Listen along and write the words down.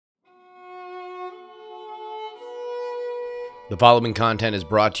The following content is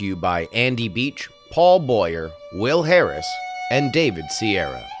brought to you by Andy Beach, Paul Boyer, Will Harris, and David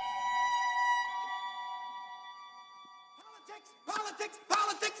Sierra. Politics,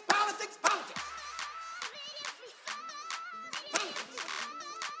 politics, politics, politics.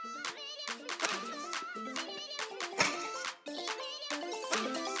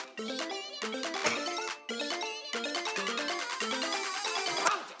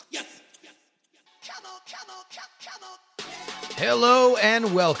 Hello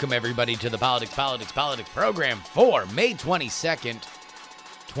and welcome everybody to the Politics program for May 22nd,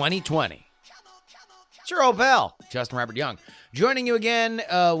 2020. It's your old pal, Justin Robert Young, joining you again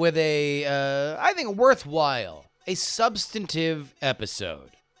with I think, worthwhile, a substantive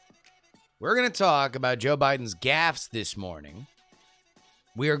episode. We're going to talk about Joe Biden's gaffes this morning.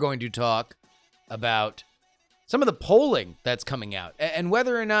 We are going to talk about some of the polling that's coming out and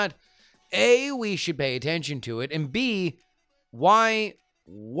whether or not, A, we should pay attention to it, and B, why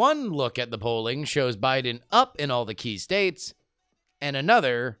one look at the polling shows Biden up in all the key states and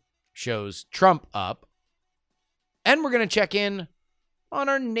another shows Trump up. And we're going to check in on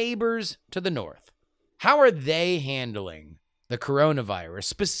our neighbors to the north. How are they handling the coronavirus,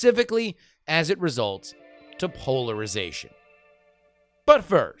 specifically as it results to polarization? But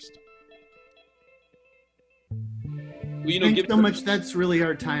first, Well, Thanks so much. That's really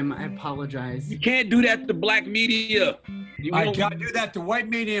our time. I apologize. You can't do that to black media. I can't do that to white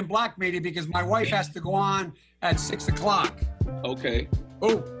media and black media because my wife has to go on at 6 o'clock. Okay.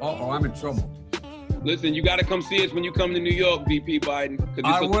 I'm in trouble. Listen, you got to come see us when you come to New York, VP Biden.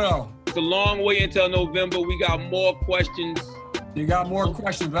 I will. It's a long way until November. We got more questions. You got more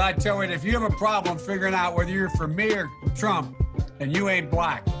questions, but I tell you, if you have a problem figuring out whether you're for me or Trump, then you ain't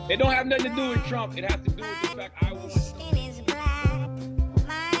black. It don't have nothing to do with Trump. It has to do with the fact I will.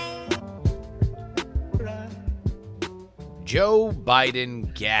 Joe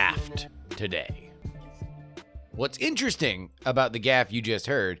Biden gaffed today. What's interesting about the gaffe you just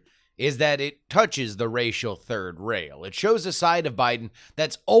heard is that it touches the racial third rail. It shows a side of Biden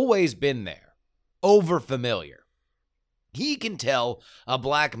that's always been there, overfamiliar. He can tell a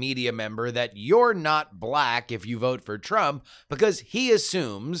black media member that you're not black if you vote for Trump because he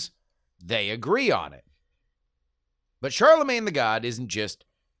assumes they agree on it. But Charlemagne the God isn't just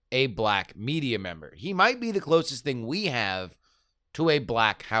a black media member. He might be the closest thing we have to a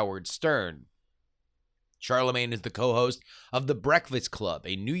black Howard Stern. Charlemagne is the co-host of The Breakfast Club,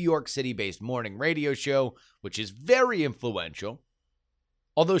 a New York City-based morning radio show, which is very influential.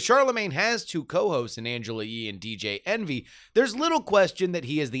 Although Charlemagne has two co-hosts in Angela Yee and DJ Envy, there's little question that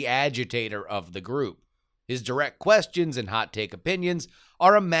he is the agitator of the group. His direct questions and hot take opinions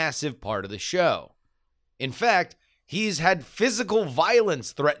are a massive part of the show. In fact, he's had physical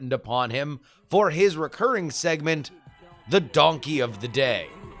violence threatened upon him for his recurring segment, The Donkey of the Day.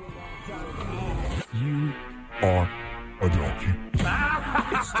 You are a donkey.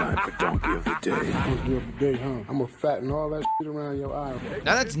 It's time for Donkey of the Day. Donkey of the Day, huh? I'm gonna fatten all that shit around your eye.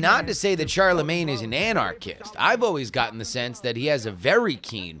 Now, that's not to say that Charlemagne is an anarchist. I've always gotten the sense that he has a very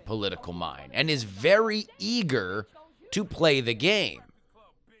keen political mind and is very eager to play the game.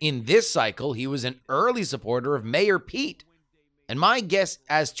 In this cycle, he was an early supporter of Mayor Pete. And my guess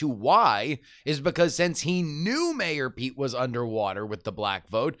as to why is because since he knew Mayor Pete was underwater with the black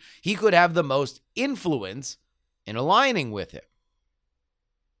vote, he could have the most influence in aligning with him.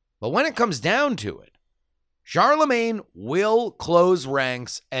 But when it comes down to it, Charlemagne will close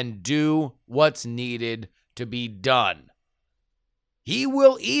ranks and do what's needed to be done. He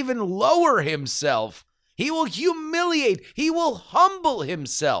will even lower himself. He will humiliate, he will humble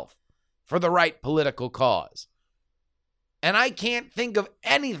himself for the right political cause. And I can't think of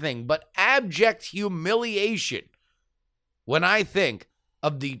anything but abject humiliation when I think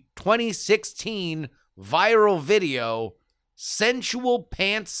of the 2016 viral video, Sensual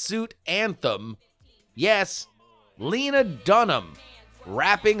Pantsuit Anthem. Yes, Lena Dunham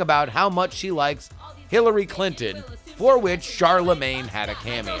rapping about how much she likes Hillary Clinton, for which Charlemagne had a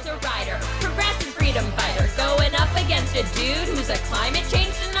cameo. Progressive freedom fighter, going up against a dude who's a climate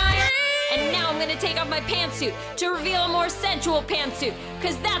change denier. And now I'm gonna take off my pantsuit to reveal a more sensual pantsuit,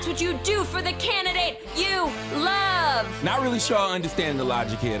 because that's what you do for the candidate you love. Not really sure I understand the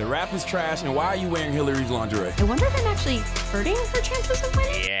logic here. The rap is trash, and why are you wearing Hillary's lingerie? I wonder if I'm actually hurting her chances of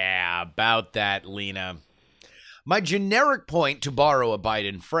winning? Yeah, about that, Lena. My generic point, to borrow a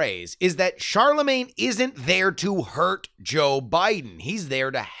Biden phrase, is that Charlemagne isn't there to hurt Joe Biden. He's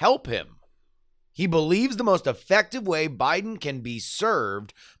there to help him. He believes the most effective way Biden can be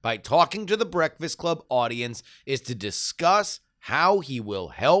served by talking to the Breakfast Club audience is to discuss how he will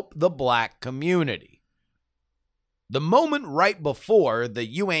help the black community. The moment right before the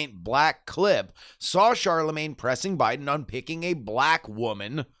 "you ain't black" clip saw Charlemagne pressing Biden on picking a black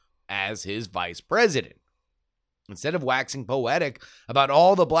woman as his vice president. Instead of waxing poetic about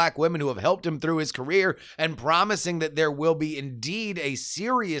all the black women who have helped him through his career and promising that there will be indeed a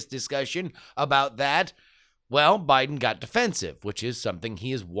serious discussion about that, well, Biden got defensive, which is something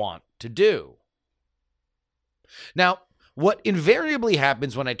he is wont to do. Now, what invariably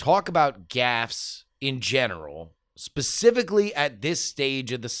happens when I talk about gaffes in general, specifically at this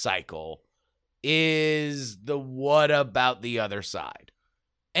stage of the cycle, is the what about the other side?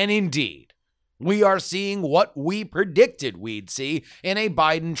 And indeed, we are seeing what we predicted we'd see in a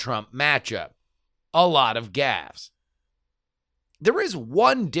Biden-Trump matchup. A lot of gaffes. There is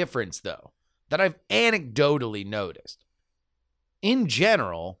one difference, though, that I've anecdotally noticed. In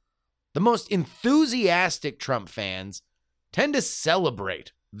general, the most enthusiastic Trump fans tend to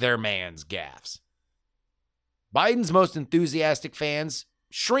celebrate their man's gaffes. Biden's most enthusiastic fans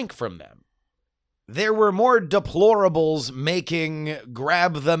shrink from them. There were more deplorables making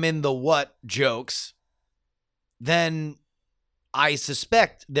grab them in the what jokes than I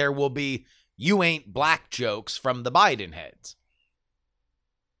suspect there will be "you ain't black" jokes from the Biden heads.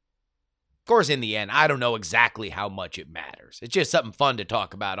 Of course, in the end, I don't know exactly how much it matters. It's just something fun to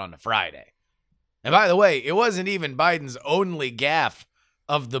talk about on a Friday. And by the way, it wasn't even Biden's only gaffe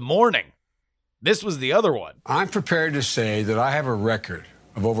of the morning. This was the other one. I'm prepared to say that I have a record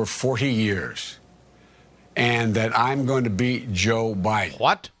of over 40 years and that I'm going to beat Joe Biden.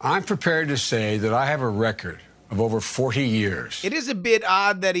 What? I'm prepared to say that I have a record of over 40 years. It is a bit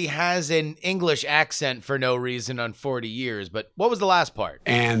odd that he has an English accent for no reason on 40 years, but what was the last part?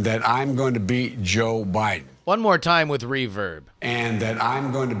 And that I'm going to beat Joe Biden. One more time with reverb. And that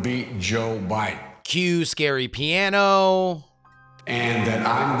I'm going to beat Joe Biden. Cue scary piano. And that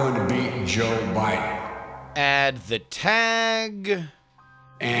I'm going to beat Joe Biden. Add the tag.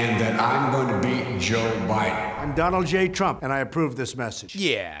 And that I'm going to beat Joe Biden. I'm Donald J. Trump, and I approve this message.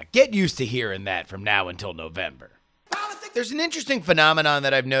 Yeah, get used to hearing that from now until November. There's an interesting phenomenon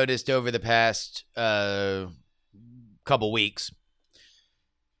that I've noticed over the past couple weeks,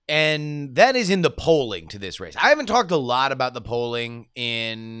 and that is in the polling to this race. I haven't talked a lot about the polling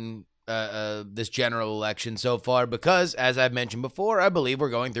in this general election so far because, as I've mentioned before, I believe we're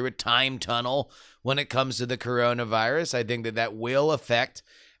going through a time tunnel when it comes to the coronavirus. I think that will affect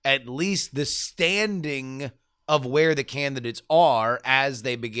at least the standing of where the candidates are as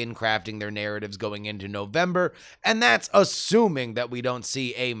they begin crafting their narratives going into November. And that's assuming that we don't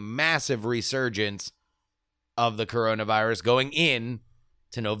see a massive resurgence of the coronavirus going in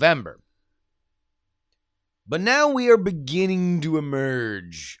to November. But now we are beginning to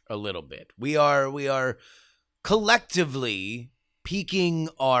emerge a little bit. We are collectively peeking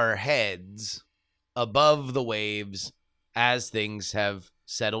our heads above the waves as things have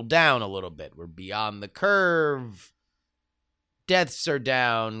settled down a little bit. We're beyond the curve. Deaths are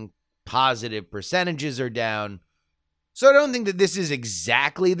down. Positive percentages are down. So I don't think that this is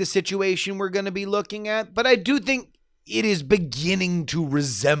exactly the situation we're going to be looking at, but I do think it is beginning to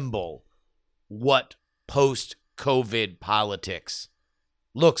resemble what post-COVID politics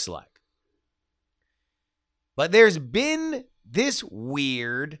looks like. But there's been this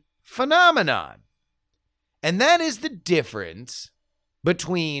weird phenomenon, and that is the difference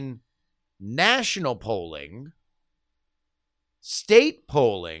between national polling, state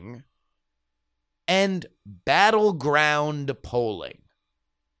polling, and battleground polling.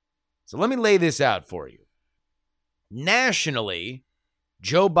 So let me lay this out for you. Nationally,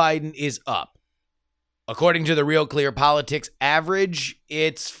 Joe Biden is up. According to the Real Clear Politics average,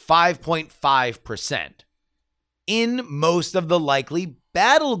 it's 5.5%. In most of the likely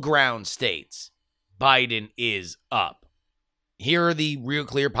battleground states, Biden is up. Here are the Real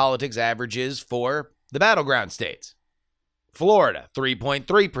Clear Politics averages for the battleground states. Florida,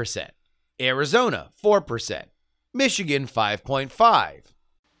 3.3%. Arizona, 4%. Michigan, 5.5%.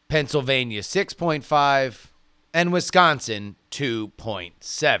 Pennsylvania, 6.5%. And Wisconsin,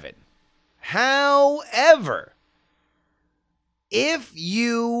 2.7%. However, if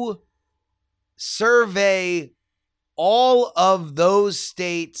you survey all of those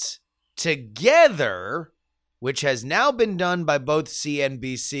states together, which has now been done by both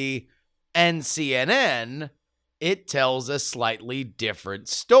CNBC and CNN, it tells a slightly different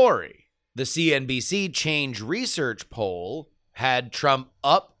story. The CNBC Change Research poll had Trump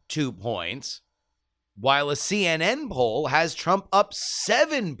up 2 points, while a CNN poll has Trump up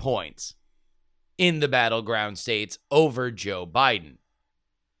 7 points in the battleground states over Joe Biden.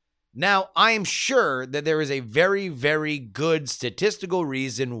 Now, I am sure that there is a very, very good statistical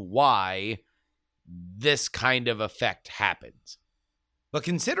reason why this kind of effect happens. But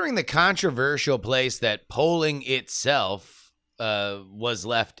considering the controversial place that polling itself was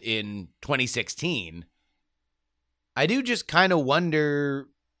left in 2016, I do just kind of wonder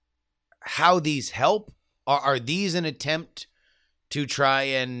how these help. Are these an attempt to try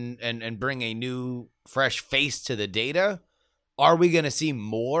and bring a new, fresh face to the data? Are we going to see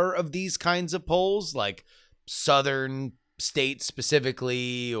more of these kinds of polls, like southern states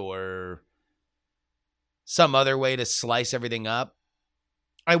specifically, or some other way to slice everything up?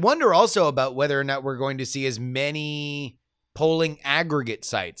 I wonder also about whether or not we're going to see as many polling aggregate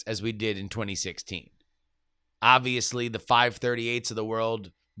sites as we did in 2016. Obviously, the 538s of the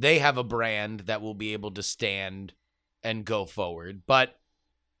world, they have a brand that will be able to stand and go forward. But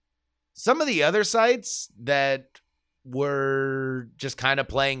some of the other sites that were just kind of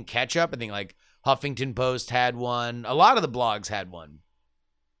playing catch up, I think like Huffington Post had one. A lot of the blogs had one.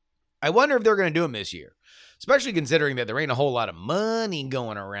 I wonder if they're going to do them this year, especially considering that there ain't a whole lot of money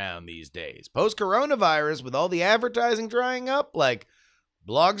going around these days. Post-coronavirus, with all the advertising drying up, like,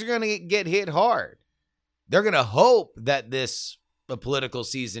 blogs are going to get hit hard. They're going to hope that this political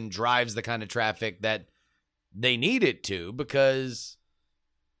season drives the kind of traffic that they need it to, because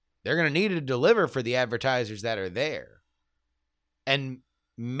they're going to need to deliver for the advertisers that are there. And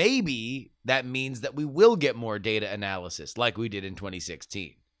maybe that means that we will get more data analysis like we did in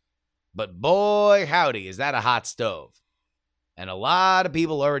 2016. But boy, howdy, is that a hot stove. And a lot of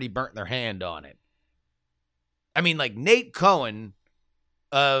people already burnt their hand on it. I mean, like Nate Cohen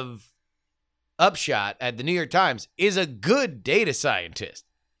of Upshot at the New York Times is a good data scientist.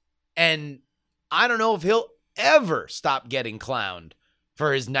 And I don't know if he'll ever stop getting clowned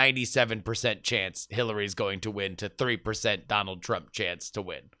for his 97% chance Hillary's going to win to 3% Donald Trump chance to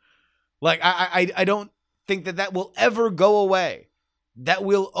win. Like, I don't think that will ever go away. That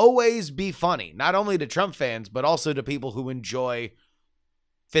will always be funny, not only to Trump fans, but also to people who enjoy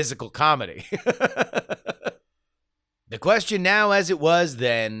physical comedy. The question now, as it was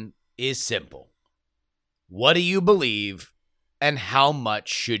then, is simple. What do you believe, and how much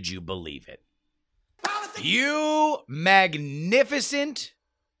should you believe it? You magnificent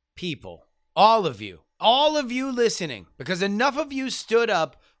people, all of you listening, because enough of you stood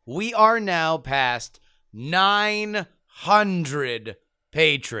up. We are now past 900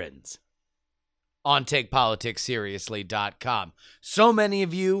 patrons on TakePoliticsSeriously.com. So many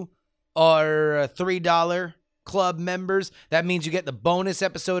of you are $3 club members. That means you get the bonus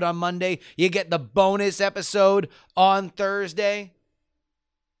episode on Monday. You get the bonus episode on Thursday.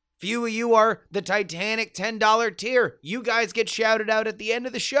 Few of you are the Titanic $10 tier. You guys get shouted out at the end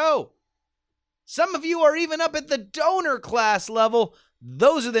of the show. Some of you are even up at the donor class level.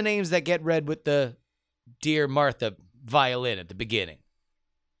 Those are the names that get read with the Dear Martha violin at the beginning.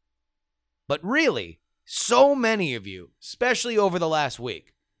 But really, so many of you, especially over the last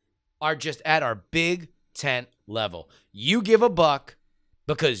week, are just at our big tent level. You give $1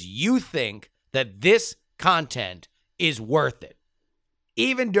 because you think that this content is worth it.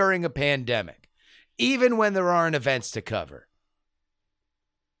 Even during a pandemic, even when there aren't events to cover.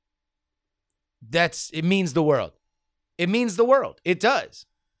 It means the world. It means the world. It does.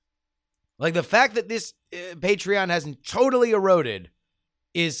 Like, the fact that this Patreon hasn't totally eroded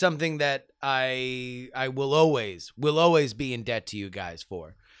is something that I will always be in debt to you guys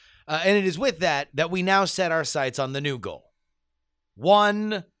for. And it is with that we now set our sights on the new goal.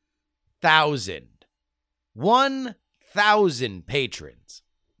 1,000. 1,000 patrons.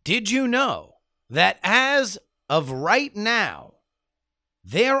 Did you know that as of right now,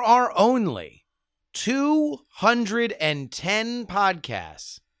 there are only 210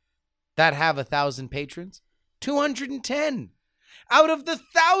 podcasts that have 1,000 patrons? 210. Out of the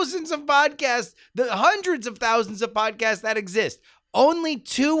thousands of podcasts, the hundreds of thousands of podcasts that exist, only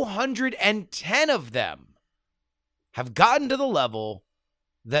 210 of them have gotten to the level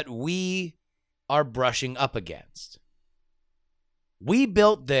that we are brushing up against. We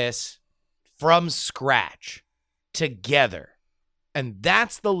built this from scratch together. And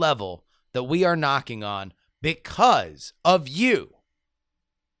that's the level that we are knocking on because of you,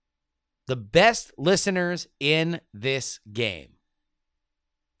 the best listeners in this game.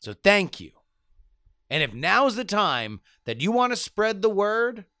 So thank you. And if now's the time that you want to spread the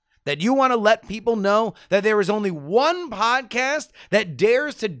word, that you want to let people know that there is only one podcast that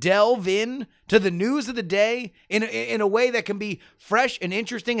dares to delve in to the news of the day in a way that can be fresh and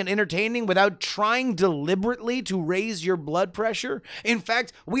interesting and entertaining without trying deliberately to raise your blood pressure. In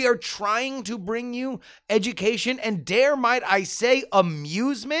fact, we are trying to bring you education and, dare might I say,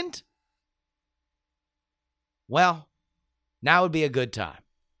 amusement. Well, now would be a good time.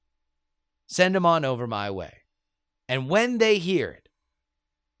 send them on over my way. And when they hear it,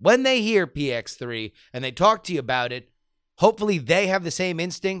 when they hear PX3 and they talk to you about it, hopefully they have the same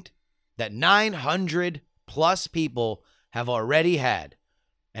instinct that 900 plus people have already had.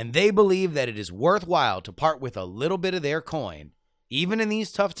 And they believe that it is worthwhile to part with a little bit of their coin, even in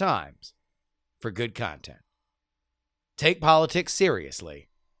these tough times, for good content.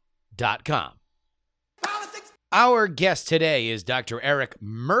 TakePoliticsSeriously.com. Our guest today is Dr. Eric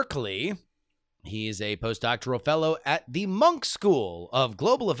Merkley. He is a postdoctoral fellow at the Munk School of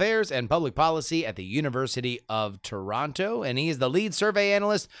Global Affairs and Public Policy at the University of Toronto, and he is the lead survey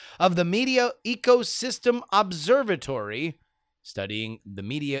analyst of the Media Ecosystem Observatory, studying the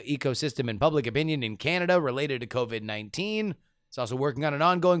media ecosystem and public opinion in Canada related to COVID-19. He's also working on an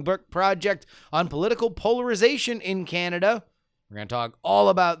ongoing book project on political polarization in Canada. We're going to talk all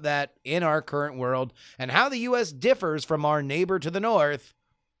about that in our current world and how the U.S. differs from our neighbor to the north.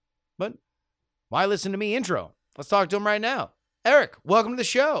 But why listen to me intro? Let's talk to him right now. Eric, welcome to the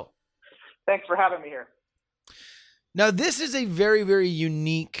show. Thanks for having me here. Now, this is a very, very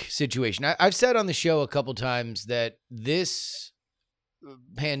unique situation. I've said on the show a couple times that this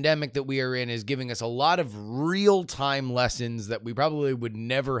pandemic that we are in is giving us a lot of real-time lessons that we probably would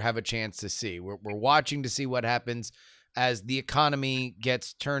never have a chance to see. We're watching to see what happens as the economy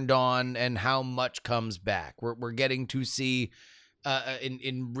gets turned on and how much comes back. We're getting to see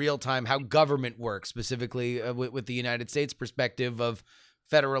in real time how government works, specifically with the United States perspective of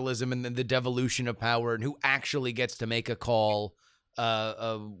federalism and the devolution of power and who actually gets to make a call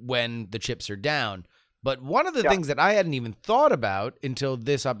when the chips are down. But one of the things that I hadn't even thought about until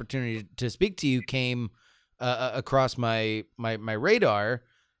this opportunity to speak to you came across my radar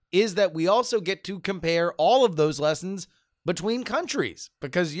is that we also get to compare all of those lessons between countries,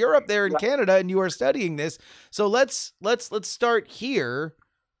 because you're up there in Canada and you are studying this. So let's start here.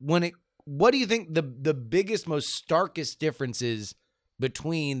 What do you think the biggest, most starkest differences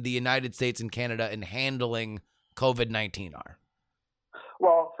between the United States and Canada in handling COVID-19 are?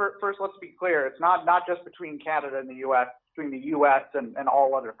 Well, first, let's be clear. It's not just between Canada and the U.S., between the U.S. and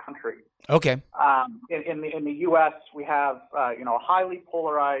all other countries. Okay. In the U.S., we have a highly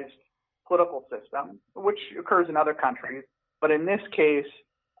polarized political system, which occurs in other countries. But in this case,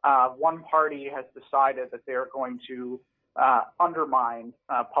 one party has decided that they're going to undermine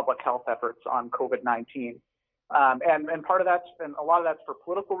public health efforts on COVID-19. And part of that's, and a lot of that's for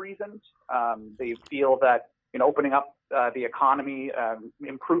political reasons. They feel that opening up the economy,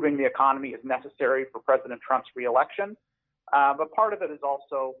 improving the economy is necessary for President Trump's reelection. But part of it is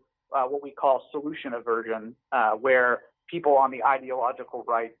also what we call solution aversion, where people on the ideological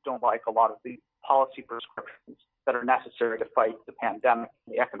right don't like a lot of the policy prescriptions that are necessary to fight the pandemic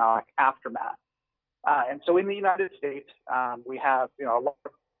and the economic aftermath. And so in the United States, we have a lot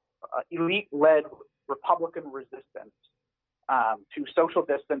of elite-led Republican resistance to social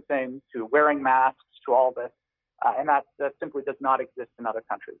distancing, to wearing masks, to all this. And that simply does not exist in other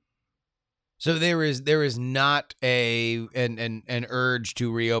countries. So there is not an urge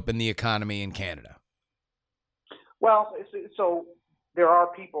to reopen the economy in Canada. Well, so there are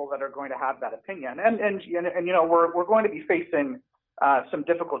people that are going to have that opinion, and we're going to be facing some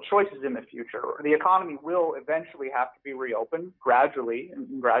difficult choices in the future. The economy will eventually have to be reopened gradually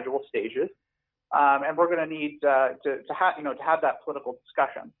in gradual stages, and we're going to need to have that political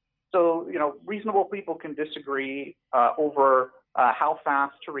discussion. So, reasonable people can disagree over how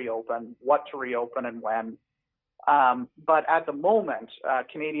fast to reopen, what to reopen, and when. But at the moment,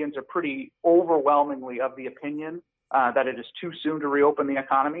 Canadians are pretty overwhelmingly of the opinion that it is too soon to reopen the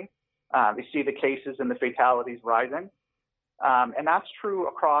economy. They see the cases and the fatalities rising. And that's true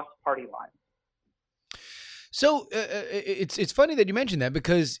across party lines. So it's funny that you mentioned that,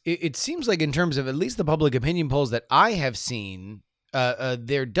 because it seems like in terms of at least the public opinion polls that I have seen,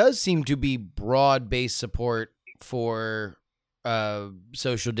 there does seem to be broad-based support for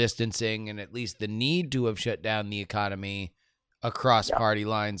social distancing and at least the need to have shut down the economy across party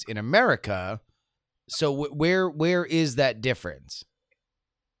lines in America. So where is that difference?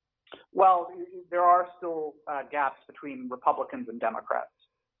 Well, there are still gaps between Republicans and Democrats.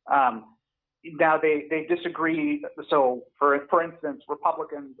 Now they disagree. So for instance,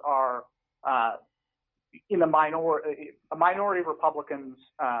 Republicans are in the minority. A minority of Republicans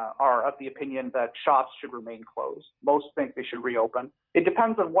are of the opinion that shops should remain closed. Most think they should reopen. It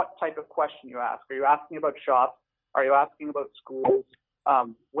depends on what type of question you ask. Are you asking about shops? Are you asking about schools?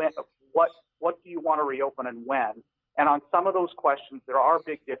 What do you want to reopen and when? And on some of those questions, there are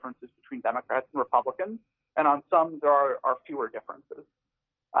big differences between Democrats and Republicans, and on some there are fewer differences.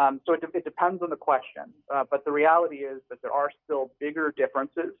 So it depends on the question. But the reality is that there are still bigger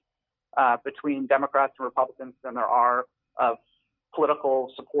differences between Democrats and Republicans than there are of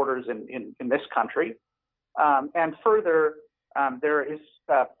political supporters in this country. And further, there is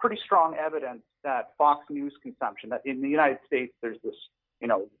pretty strong evidence that Fox News consumption, that in the United States, there's this,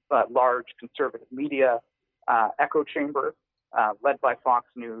 large conservative media echo chamber led by Fox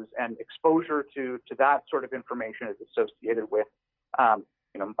News, and exposure to that sort of information is associated with, a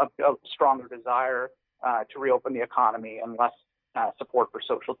stronger desire to reopen the economy and less support for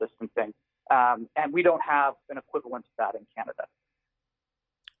social distancing. And we don't have an equivalent to that in Canada.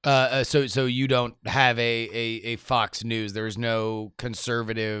 So you don't have a Fox News. There's no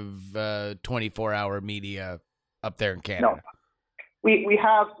conservative 24-hour media up there in Canada. No, we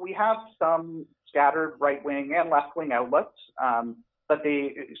have some scattered right-wing and left-wing outlets, but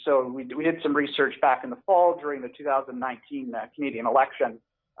we did some research back in the fall during the 2019 Canadian election,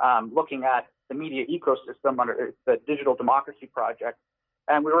 looking at the media ecosystem under the Digital Democracy Project,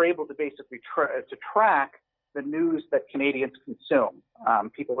 and we were able to basically track the news that Canadians consume.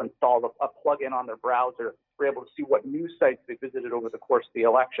 People installed a plugin on their browser. We're able to see what news sites they visited over the course of the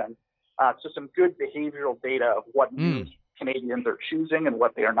election. So some good behavioral data of what news Canadians are choosing and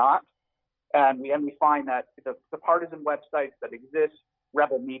what they are not. And we find that the partisan websites that exist,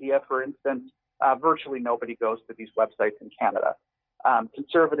 Rebel Media, for instance, virtually nobody goes to these websites in Canada.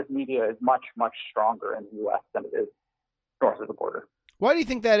 Conservative media is much, much stronger in the U.S. than it is north of the border. Why do you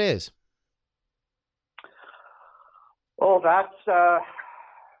think that is? Oh, that's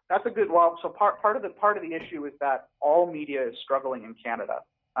a good. Well, so part of the issue is that all media is struggling in Canada.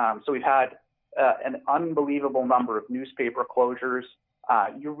 So we've had an unbelievable number of newspaper closures.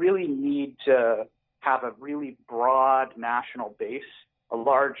 You really need to have a really broad national base, a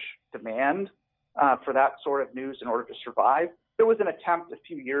large demand for that sort of news in order to survive. There was an attempt a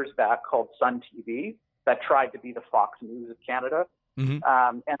few years back called Sun TV that tried to be the Fox News of Canada. Mm-hmm.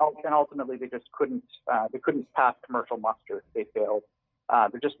 And ultimately they just couldn't pass commercial muster. They failed.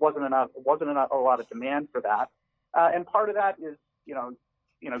 There just wasn't a lot of demand for that. And part of that is,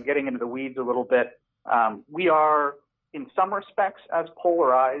 getting into the weeds a little bit. We are in some respects as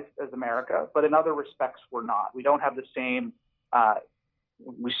polarized as America, but in other respects we're not. We don't have the same,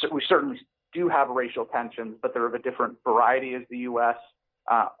 we certainly do have racial tensions, but they're of a different variety as the U.S.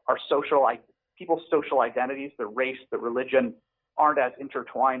 People's social identities, their race, their religion, aren't as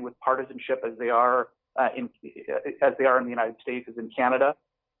intertwined with partisanship as they are in the United States as in Canada,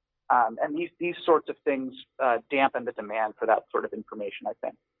 and these sorts of things dampen the demand for that sort of information, I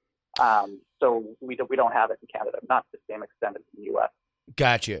think. So we don't have it in Canada, not to the same extent as in the U.S.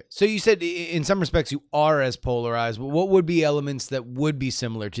 Gotcha. So you said in some respects you are as polarized. What would be elements that would be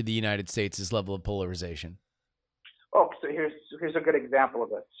similar to the United States' level of polarization? Oh, so here's a good example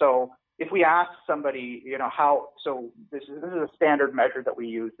of it. So if we ask somebody, this is a standard measure that we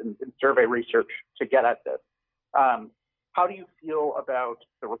use in survey research to get at this. How do you feel about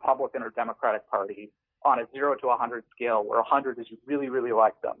the Republican or Democratic Party on a 0 to 100 scale, where 100 is you really, really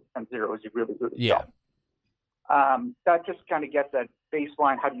like them and 0 is you really, really don't? That just kind of gets at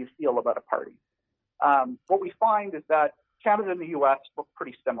baseline. How do you feel about a party? What we find is that Canada and the U.S. look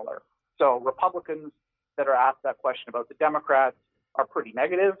pretty similar. So Republicans that are asked that question about the Democrats are pretty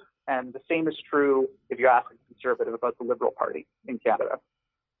negative, and the same is true if you ask a conservative about the Liberal Party in Canada.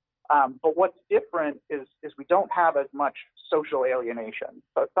 But what's different is we don't have as much social alienation,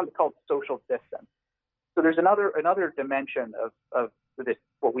 so it's something called social distance. So there's another dimension of this,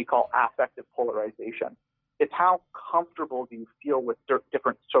 what we call affective polarization. It's how comfortable do you feel with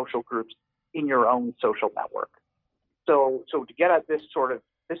different social groups in your own social network. So to get at this sort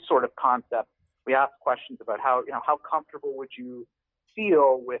of concept, we ask questions about how comfortable would you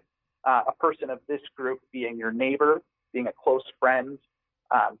feel with a person of this group being your neighbor, being a close friend,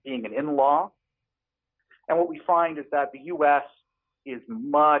 being an in-law. And what we find is that the U.S. is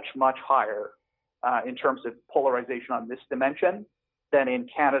much, much higher in terms of polarization on this dimension than in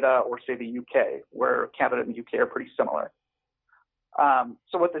Canada or, say, the U.K., where Canada and the U.K. are pretty similar.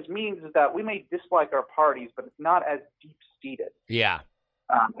 So what this means is that we may dislike our parties, but it's not as deep-seated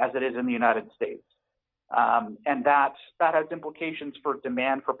as it is in the United States. And that has implications for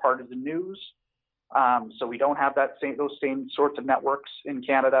demand for partisan news. So we don't have those same sorts of networks in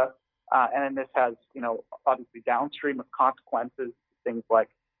Canada. And then this has, obviously downstream of consequences, things like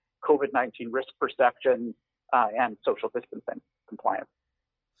COVID-19 risk perception and social distancing compliance.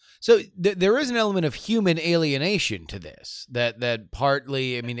 So there is an element of human alienation to this, that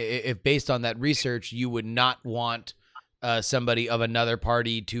partly, I mean, if based on that research, you would not want somebody of another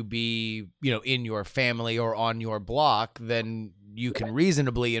party to be, in your family or on your block, then you can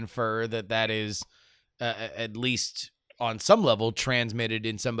reasonably infer that is at least on some level transmitted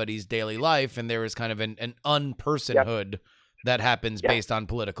in somebody's daily life, and there is kind of an unpersonhood that happens based on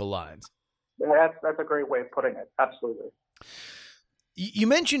political lines. That's a great way of putting it. Absolutely. You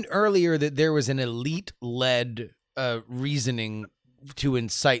mentioned earlier that there was an elite-led reasoning to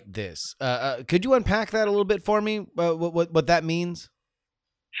incite this. Could you unpack that a little bit for me? What that means?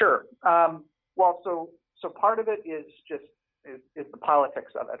 Sure. Well, so part of it is just is the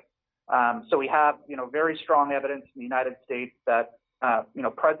politics of it. So we have, very strong evidence in the United States that,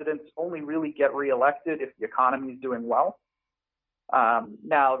 presidents only really get reelected if the economy is doing well.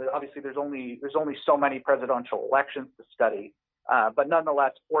 Now, obviously, there's only so many presidential elections to study, but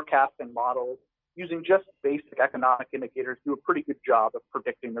nonetheless, forecasting models using just basic economic indicators do a pretty good job of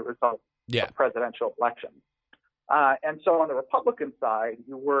predicting the results of presidential elections. And so on the Republican side,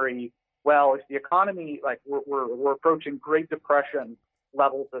 you worry, well, if the economy, like we're approaching Great Depression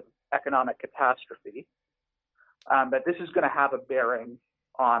levels of economic catastrophe, that this is going to have a bearing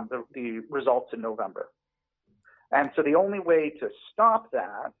on the results in November. And so the only way to stop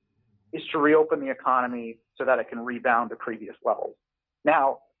that is to reopen the economy so that it can rebound to previous levels.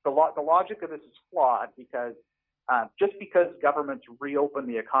 Now, the logic of this is flawed because just because governments reopen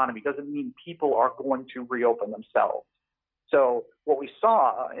the economy doesn't mean people are going to reopen themselves. So what we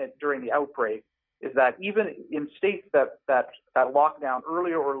saw during the outbreak is that even in states that locked down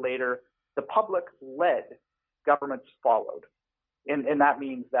earlier or later, the public led, governments followed. And that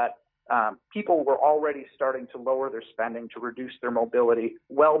means that people were already starting to lower their spending to reduce their mobility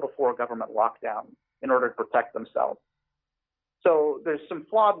well before government lockdown in order to protect themselves. So there's some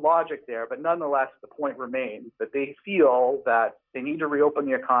flawed logic there, but nonetheless, the point remains that they feel that they need to reopen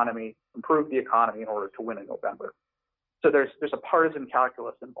the economy, improve the economy in order to win in November. So there's a partisan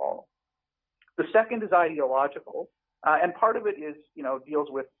calculus involved. The second is ideological, and part of it is, deals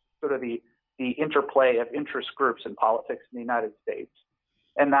with sort of the interplay of interest groups in politics in the United States,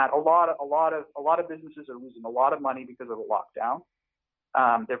 and that a lot of businesses are losing a lot of money because of the lockdown.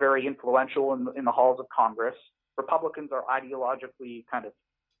 They're very influential in the halls of Congress. Republicans are ideologically kind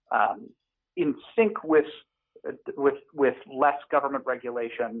of in sync with less government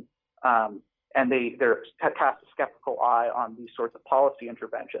regulation, and they're cast a skeptical eye on these sorts of policy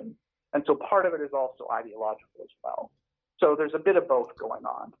interventions. And so part of it is also ideological as well. So there's a bit of both going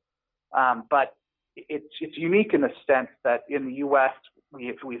on. But it's unique in the sense that in the U.S.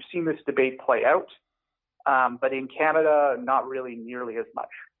 we've seen this debate play out, but in Canada, not really nearly as much.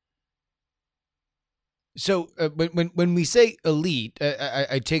 So when we say elite,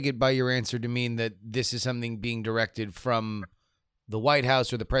 I take it by your answer to mean that this is something being directed from the White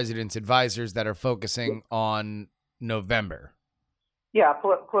House or the president's advisors that are focusing on November. Yeah,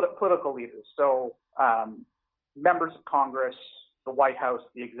 political leaders. So members of Congress, the White House,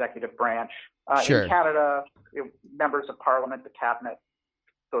 the executive branch. Sure. In Canada, members of Parliament, the cabinet,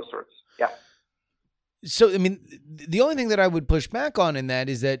 those sorts. Yeah. So, I mean, the only thing that I would push back on in that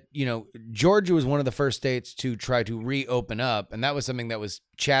is that, Georgia was one of the first states to try to reopen up, and that was something that was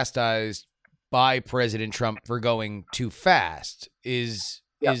chastised by President Trump for going too fast. Is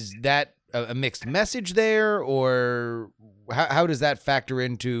that a mixed message there, or how does that factor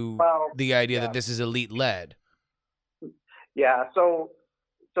into the idea that this is elite-led? Yeah, so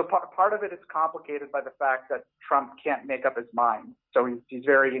part of it is complicated by the fact that Trump can't make up his mind, so he's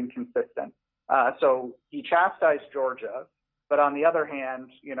very inconsistent. So he chastised Georgia, but on the other hand,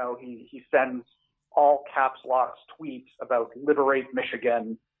 he sends all caps locks tweets about liberate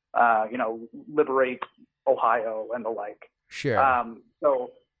Michigan, liberate Ohio and the like. Sure.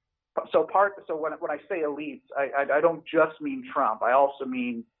 So when I say elites, I don't just mean Trump. I also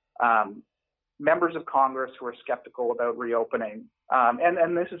mean members of Congress who are skeptical about reopening,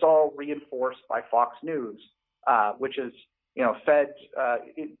 and this is all reinforced by Fox News, which is fed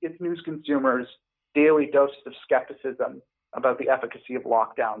its news consumers daily doses of skepticism about the efficacy of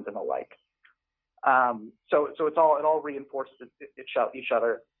lockdowns and the like. So it all reinforces each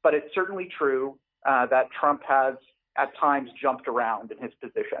other. But it's certainly true that Trump has at times jumped around in his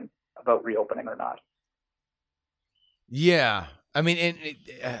position about reopening or not. Yeah. I mean,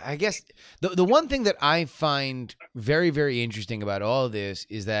 I guess the one thing that I find very, very interesting about all of this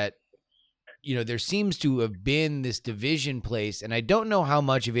is that, there seems to have been this division placed, and I don't know how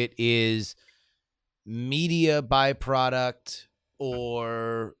much of it is media byproduct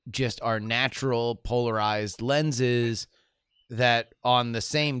or just our natural polarized lenses, that on the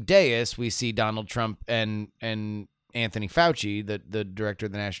same dais we see Donald Trump and Anthony Fauci, the director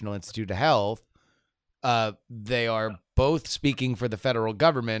of the National Institute of Health. They are both speaking for the federal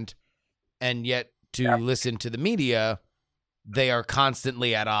government, and yet to listen to the media, they are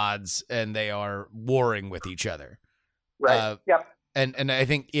constantly at odds and they are warring with each other. Right. Yep. And I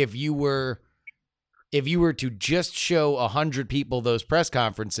think if you were to just show 100 people those press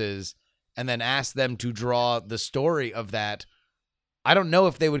conferences and then ask them to draw the story of that, I don't know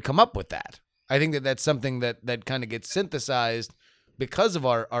if they would come up with that. I think that that's something that kind of gets synthesized because of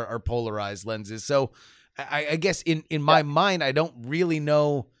our polarized lenses. So I guess in my mind, I don't really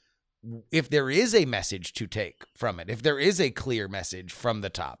know if there is a message to take from it, if there is a clear message from the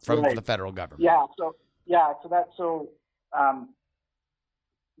top, from the federal government.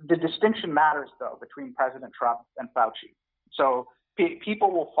 The distinction matters, though, between President Trump and Fauci. So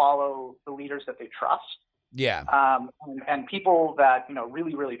people will follow the leaders that they trust. Yeah. And people that,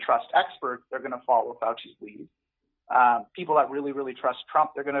 really, really trust experts, they're going to follow Fauci's lead. People that really, really trust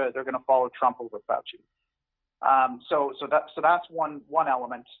Trump, they're going to follow Trump over Fauci. So that's one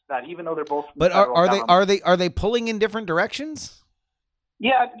element that, even though they're both from but the federal are they pulling in different directions?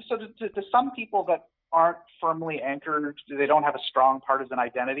 Yeah. So to some people that aren't firmly anchored, they don't have a strong partisan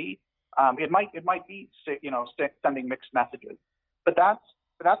identity. It might be sending mixed messages, but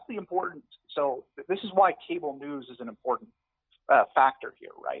that's the important. So this is why cable news is an important factor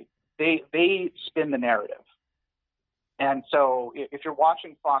here, right? They spin the narrative, and so if you're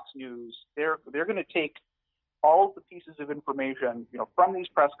watching Fox News, they're going to take all of the pieces of information, from these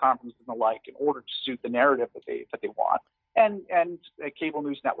press conferences and the like, in order to suit the narrative that they want, and cable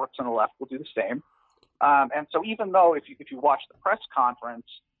news networks on the left will do the same. And so even though if you watch the press conference,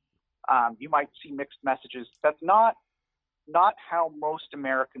 you might see mixed messages, that's not how most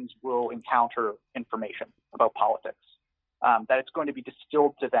Americans will encounter information about politics. That it's going to be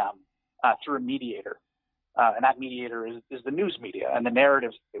distilled to them through a mediator, and that mediator is the news media and the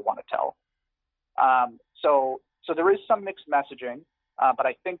narratives they want to tell. So there is some mixed messaging, but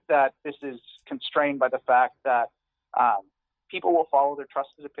I think that this is constrained by the fact that people will follow their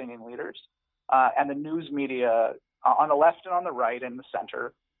trusted opinion leaders. And the news media on the left and on the right and the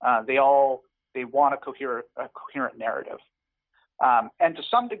center, they want a coherent narrative. And to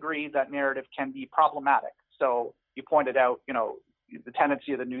some degree, that narrative can be problematic. So you pointed out, the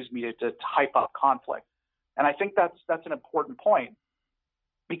tendency of the news media to hype up conflict. And I think that's an important point,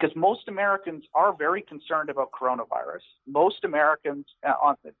 because most Americans are very concerned about coronavirus. Most Americans,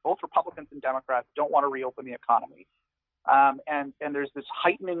 both Republicans and Democrats, don't want to reopen the economy. And there's this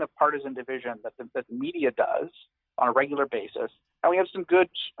heightening of partisan division that the media does on a regular basis. And we have some good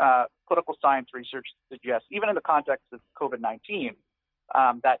political science research that suggests, even in the context of COVID-19,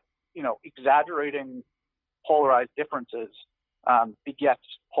 that exaggerating polarized differences begets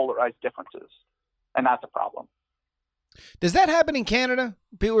polarized differences, and that's a problem. Does that happen in Canada?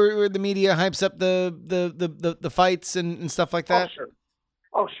 People where the media hypes up the fights and stuff like that?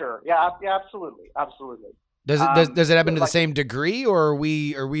 Oh, sure. Yeah, absolutely. Does it happen to the same degree, or are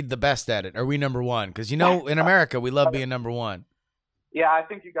we the best at it? Are we number one? Because in America we love being number one. Yeah, I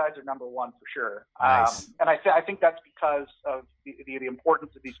think you guys are number one for sure. Nice. And I think that's because of the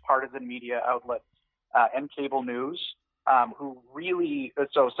importance of these partisan media outlets and cable news, who really.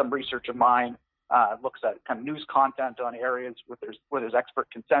 So some research of mine looks at kind of news content on areas where there's expert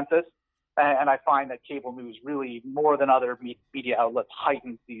consensus, and I find that cable news really, more than other media outlets,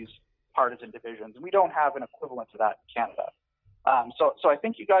 heightens these partisan divisions, and we don't have an equivalent to that in Canada. So I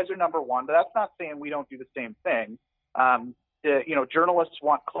think you guys are number one, but that's not saying we don't do the same thing. Journalists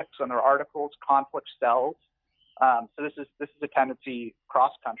want clicks on their articles. Conflict sells. So this is a tendency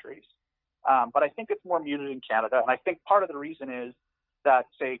across countries, but I think it's more muted in Canada, and I think part of the reason is that,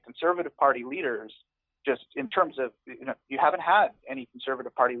 say, Conservative Party leaders, just in terms of, you haven't had any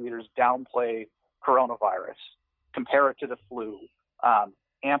Conservative Party leaders downplay coronavirus, compare it to the flu,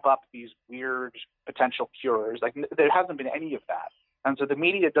 amp up these weird potential cures. Like, there hasn't been any of that. And so the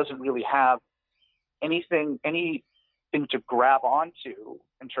media doesn't really have anything to grab onto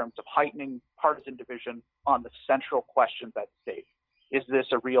in terms of heightening partisan division on the central questions at stake. Is this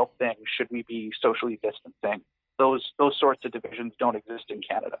a real thing? Should we be socially distancing? Those sorts of divisions don't exist in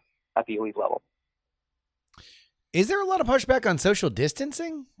Canada at the elite level. Is there a lot of pushback on social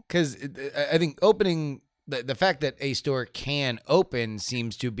distancing? Because I think opening the fact that a store can open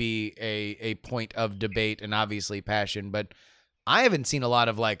seems to be a point of debate and obviously passion, but I haven't seen a lot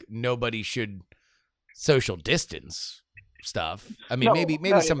of nobody should social distance stuff. I mean,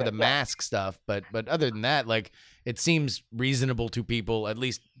 maybe some of the mask stuff, but other than that, it seems reasonable to people, at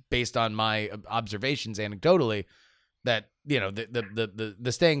least based on my observations anecdotally, that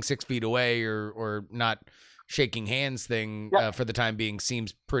the staying 6 feet away or not shaking hands thing for the time being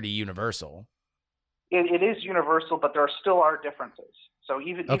seems pretty universal. It is universal, but there still are differences. So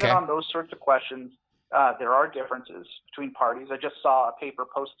even on those sorts of questions, there are differences between parties. I just saw a paper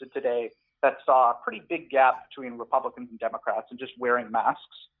posted today that saw a pretty big gap between Republicans and Democrats and just wearing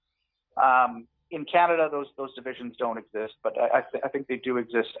masks. In Canada, those divisions don't exist, but I think they do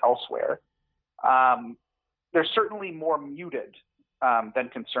exist elsewhere. They're certainly more muted than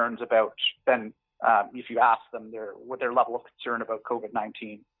concerns about if you ask them what their level of concern about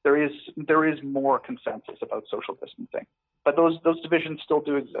COVID-19. There is more consensus about social distancing, but those divisions still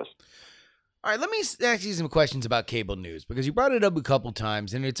do exist. All right, let me ask you some questions about cable news, because you brought it up a couple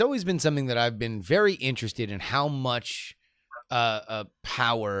times, and it's always been something that I've been very interested in, how much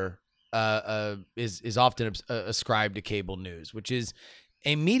power is often ascribed to cable news, which is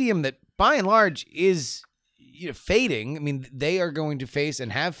a medium that by and large is fading. I mean, they are going to face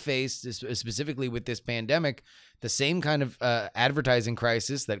and have faced, specifically with this pandemic, the same kind of advertising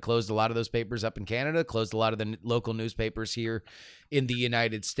crisis that closed a lot of those papers up in Canada, closed a lot of the local newspapers here in the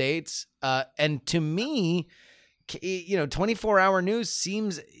United States. And to me, 24-hour news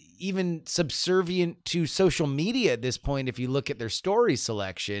seems even subservient to social media at this point. If you look at their story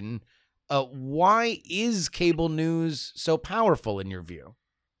selection, why is cable news so powerful in your view?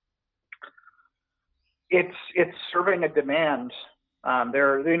 It's serving a demand.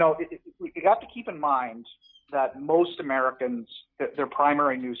 You have to keep in mind that most Americans, their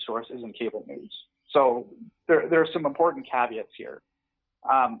primary news source isn't cable news. So there are some important caveats here.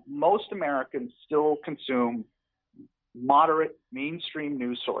 Most Americans still consume moderate mainstream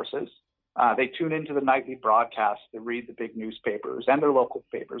news sources. They tune into the nightly broadcasts. They read the big newspapers and their local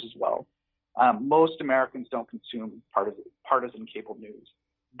papers as well. Most Americans don't consume partisan cable news,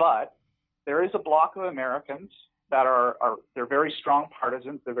 but there is a block of Americans that they're very strong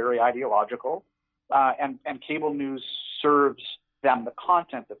partisans. They're very ideological, and cable news serves them the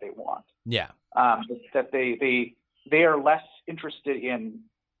content that they want. Yeah. That they are less interested in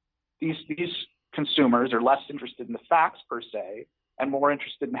these consumers are less interested in the facts per se, and more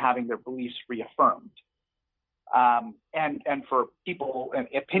interested in having their beliefs reaffirmed. And for people and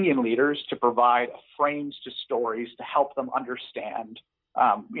opinion leaders to provide frames to stories to help them understand,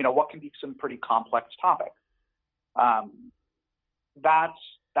 what can be some pretty complex topics.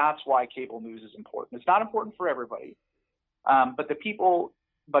 That's why cable news is important. It's not important for everybody, but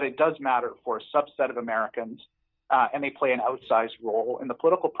it does matter for a subset of Americans, and they play an outsized role in the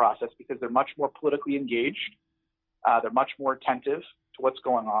political process because they're much more politically engaged. They're much more attentive to what's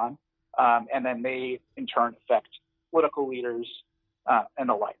going on, and then they, in turn, affect political leaders and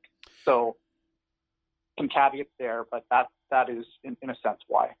the like. So some caveats there, but that is, in a sense,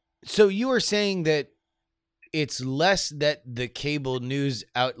 why. So you are saying that it's less that the cable news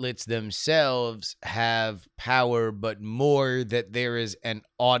outlets themselves have power, but more that there is an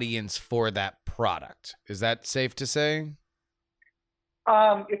audience for that product. Is that safe to say?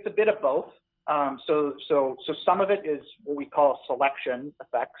 It's a bit of both. So some of it is what we call selection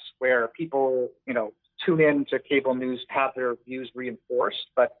effects, where people, tune in to cable news to have their views reinforced,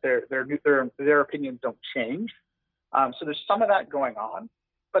 but their opinions don't change. So there's some of that going on,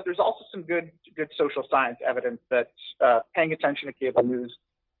 but there's also some good social science evidence that paying attention to cable news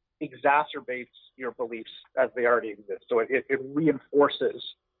exacerbates your beliefs as they already exist. So it reinforces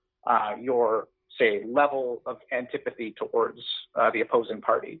your, say, level of antipathy towards the opposing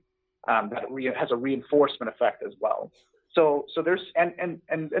party. That has a reinforcement effect as well. So there's and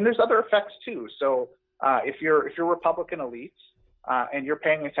there's other effects too. So if you're Republican elites and you're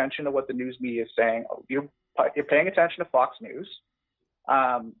paying attention to what the news media is saying, you're paying attention to Fox News.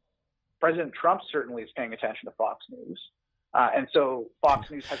 President Trump certainly is paying attention to Fox News. And so Fox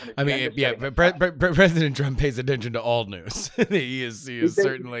News has an agenda. President Trump pays attention to all news. he is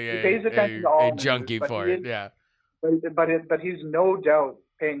certainly a junkie for it. Yeah. But he's no doubt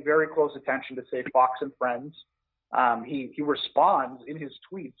paying very close attention to, say, Fox and Friends. He responds in his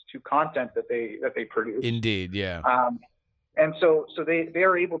tweets to content that they produce. Indeed, yeah. And so they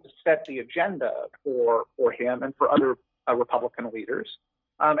are able to set the agenda for him and for other Republican leaders.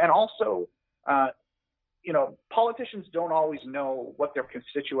 And also, politicians don't always know what their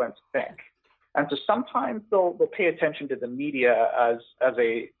constituents think. And so sometimes they'll pay attention to the media as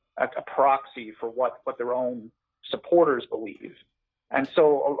a proxy for what their own supporters believe. And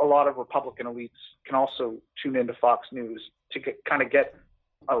so a lot of Republican elites can also tune into Fox News to get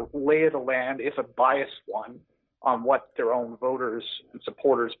a lay of the land, if a biased one, on what their own voters and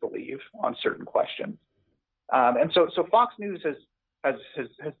supporters believe on certain questions. And so Fox News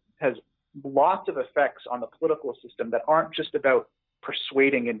has lots of effects on the political system that aren't just about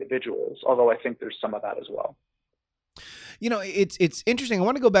persuading individuals, although I think there's some of that as well. It's interesting. I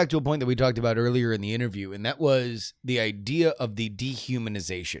want to go back to a point that we talked about earlier in the interview, and that was the idea of the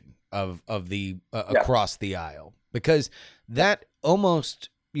dehumanization of the across the aisle, because that almost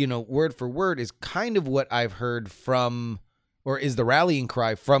word for word is kind of what I've heard from, or is the rallying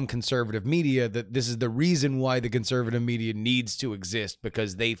cry from conservative media, that this is the reason why the conservative media needs to exist,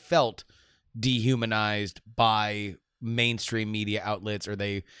 because they felt dehumanized by mainstream media outlets, or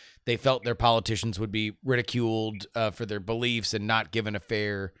they felt their politicians would be ridiculed for their beliefs and not given a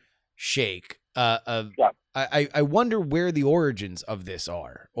fair shake. I wonder where the origins of this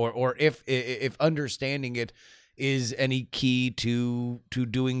are, or if understanding it is any key to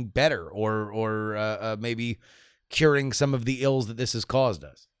doing better, or maybe curing some of the ills that this has caused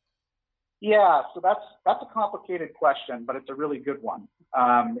us. Yeah, so that's a complicated question, but it's a really good one.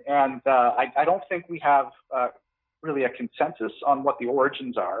 I don't think we have really a consensus on what the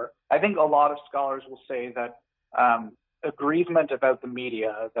origins are. I think a lot of scholars will say that aggrievement about the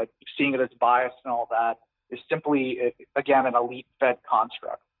media, that seeing it as biased and all that, is simply, again, an elite-fed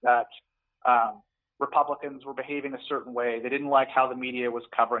construct, that Republicans were behaving a certain way. They didn't like how the media was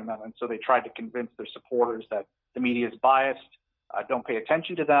covering them, and so they tried to convince their supporters that the media is biased, don't pay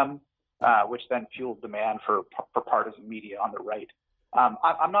attention to them, which then fueled demand for partisan media on the right.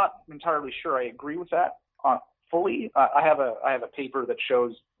 I'm not entirely sure I agree with that fully. I have a paper that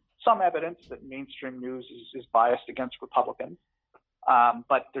shows some evidence that mainstream news is biased against Republicans,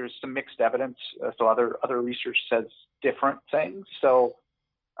 but there's some mixed evidence. So other research says different things. So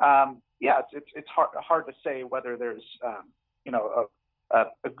it's hard to say whether there's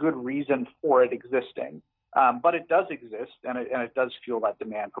a good reason for it existing, but it does exist, and it does fuel that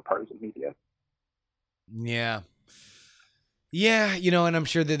demand for partisan media. Yeah, and I'm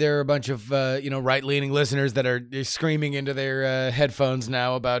sure that there are a bunch of right-leaning listeners that are screaming into their headphones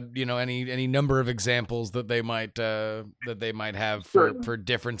now about any number of examples that they might have for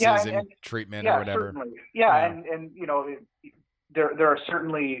differences in treatment or whatever. Certainly. And there are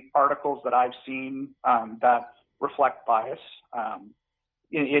certainly articles that I've seen that reflect bias.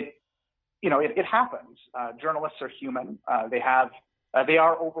 It happens. Journalists are human. They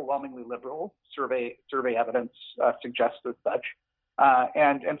are overwhelmingly liberal. Survey evidence suggests as such,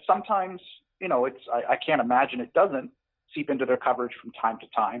 and sometimes I can't imagine it doesn't seep into their coverage from time to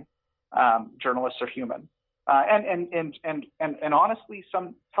time. Journalists are human, and honestly,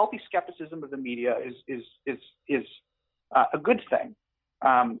 some healthy skepticism of the media is a good thing.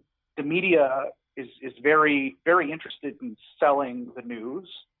 The media is very, very interested in selling the news,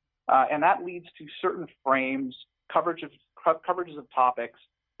 and that leads to certain frames, coverages of topics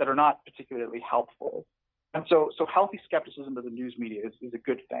that are not particularly helpful. And so healthy skepticism of the news media is a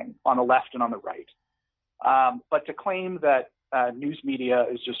good thing on the left and on the right. But to claim that news media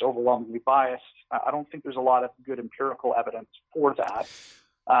is just overwhelmingly biased, I don't think there's a lot of good empirical evidence for that.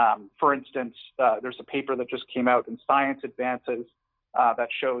 For instance, there's a paper that just came out in Science Advances that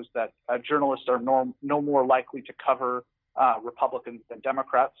shows that journalists are no more likely to cover Republicans than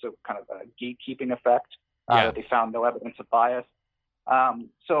Democrats, so kind of a gatekeeping effect. That they found no evidence of bias.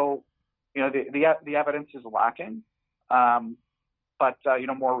 The evidence is lacking, but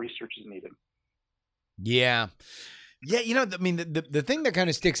more research is needed. Yeah. The thing that kind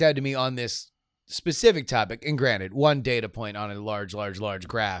of sticks out to me on this specific topic, and granted, one data point on a large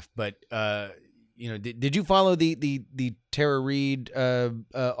graph, but did you follow the Tara Reid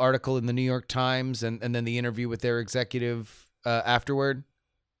article in the New York Times and then the interview with their executive afterward?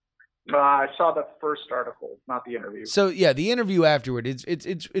 I saw the first article, not the interview. So yeah, the interview afterward,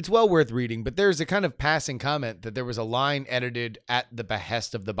 it's well worth reading, but there's a kind of passing comment that there was a line edited at the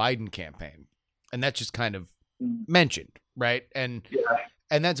behest of the Biden campaign. And that's just kind of mentioned, right? And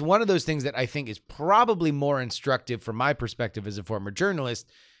that's one of those things that I think is probably more instructive from my perspective as a former journalist.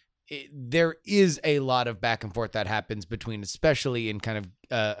 There is a lot of back and forth that happens between, especially in kind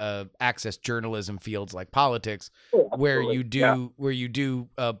of access journalism fields like politics, where you do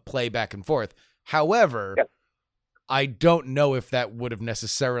play back and forth. However, I don't know if that would have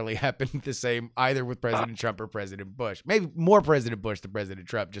necessarily happened the same either with President Trump or President Bush. Maybe more President Bush than President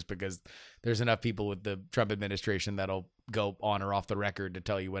Trump, just because there's enough people with the Trump administration that'll go on or off the record to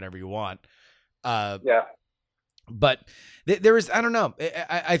tell you whatever you want. But there is, I don't know.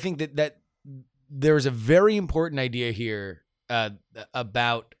 I think that there is a very important idea here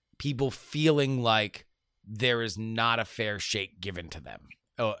about people feeling like there is not a fair shake given to them.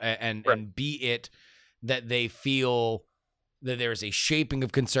 And be it that they feel that there is a shaping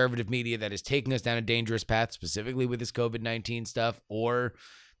of conservative media that is taking us down a dangerous path, specifically with this COVID-19 stuff, or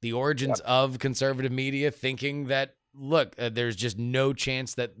the origins of conservative media thinking that, look, there's just no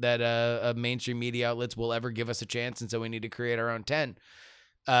chance that mainstream media outlets will ever give us a chance, and so we need to create our own tent.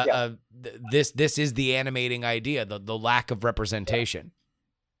 This is the animating idea, the lack of representation.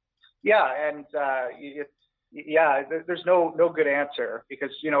 Yeah, and Yeah, there's no good answer because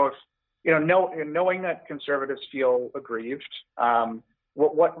if knowing that conservatives feel aggrieved,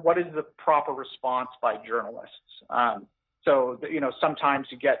 what is the proper response by journalists? So sometimes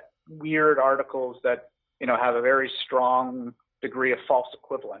you get weird articles that have a very strong degree of false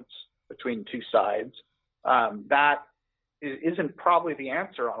equivalence between two sides. That isn't probably the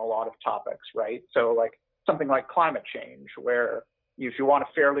answer on a lot of topics, right? So like something like climate change, where if you want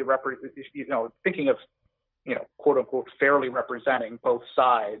to fairly thinking of quote unquote fairly representing both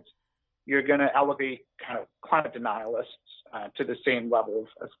sides, you're going to elevate kind of climate denialists to the same level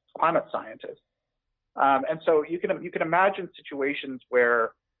as climate scientists. And so you can imagine situations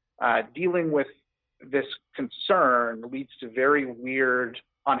where dealing with this concern leads to very weird,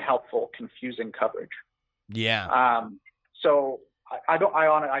 unhelpful, confusing coverage. Yeah. So I don't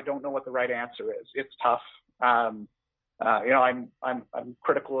know what the right answer is. It's tough. I'm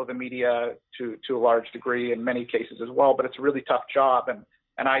critical of the media to a large degree in many cases as well, but it's a really tough job, and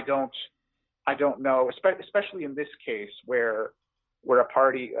I don't know, especially in this case where a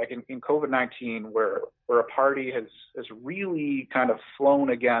party like in COVID-19, where a party has really kind of flown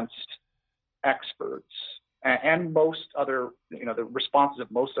against experts and most other the responses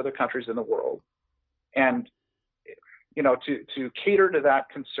of most other countries in the world, and to cater to that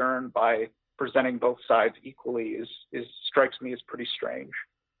concern by presenting both sides equally strikes me as pretty strange.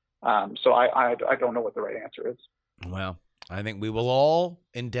 So I don't know what the right answer is. Well, I think we will all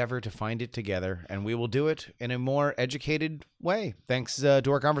endeavor to find it together, and we will do it in a more educated way. Thanks to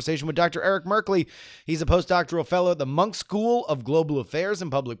our conversation with Dr. Eric Merkley. He's a postdoctoral fellow at the Munk School of Global Affairs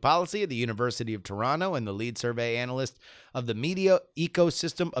and Public Policy at the University of Toronto and the lead survey analyst of the Media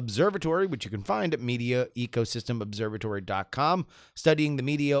Ecosystem Observatory, which you can find at mediaecosystemobservatory.com, studying the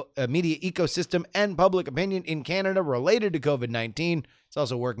media ecosystem and public opinion in Canada related to COVID-19. He's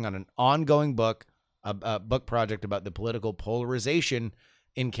also working on an ongoing book, a book project about the political polarization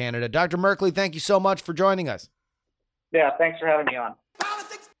in Canada. Dr. Merkley, thank you so much for joining us. Yeah, thanks for having me on.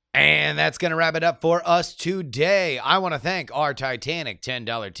 And that's going to wrap it up for us today. I want to thank our Titanic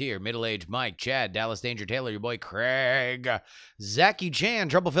 $10 tier, middle-aged Mike, Chad, Dallas Danger Taylor, your boy Craig, Zachy Chan,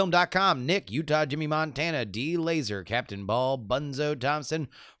 TroubleFilm.com, Nick, Utah, Jimmy Montana, D Laser, Captain Ball, Bunzo Thompson,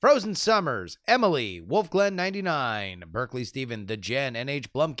 Frozen Summers, Emily, Wolf Glen 99, Berkeley Stephen, The Jen, NH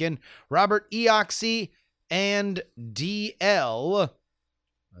Blumpkin, Robert Eoxy, and DL,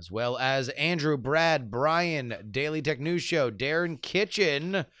 as well as Andrew, Brad, Brian, Daily Tech News Show, Darren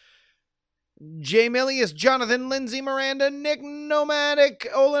Kitchen, Jay Milius, Jonathan, Lindsay, Miranda, Nick Nomadic,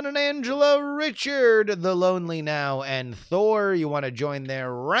 Olin and Angela, Richard, The Lonely Now, and Thor. You want to join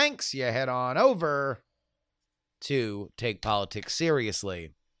their ranks? You head on over to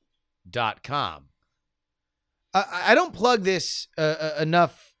TakePoliticsSeriously.com. I don't plug this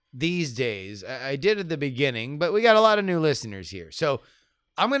enough these days. I did at the beginning, but we got a lot of new listeners here. So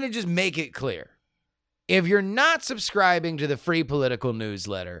I'm going to just make it clear. If you're not subscribing to the free political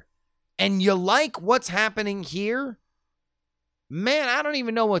newsletter and you like what's happening here, man, I don't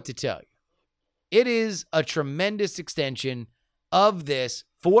even know what to tell you. It is a tremendous extension of this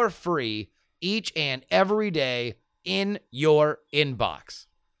for free each and every day in your inbox.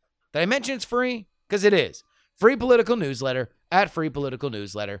 Did I mention it's free? Because it is. Free political newsletter at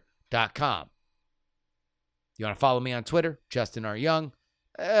freepoliticalnewsletter.com. You want to follow me on Twitter, Justin R. Young?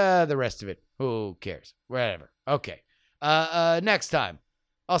 The rest of it, who cares? Whatever. Okay. Next time,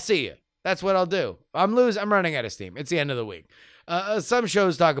 I'll see you. That's what I'll do. I'm running out of steam. It's the end of the week. Some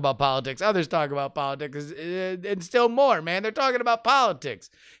shows talk about politics. Others talk about politics. And still more, man. They're talking about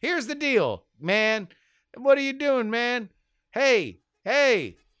politics. Here's the deal, man. What are you doing, man? Hey.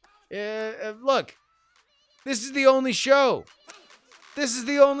 Look. This is the only show. This is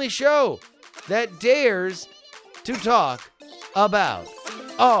the only show that dares to talk about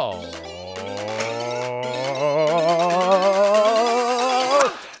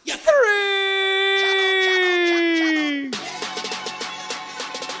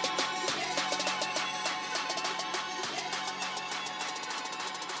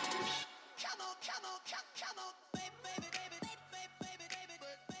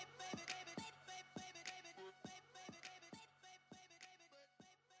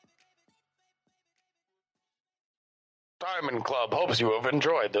Diamond Club hopes you have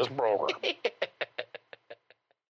enjoyed this program.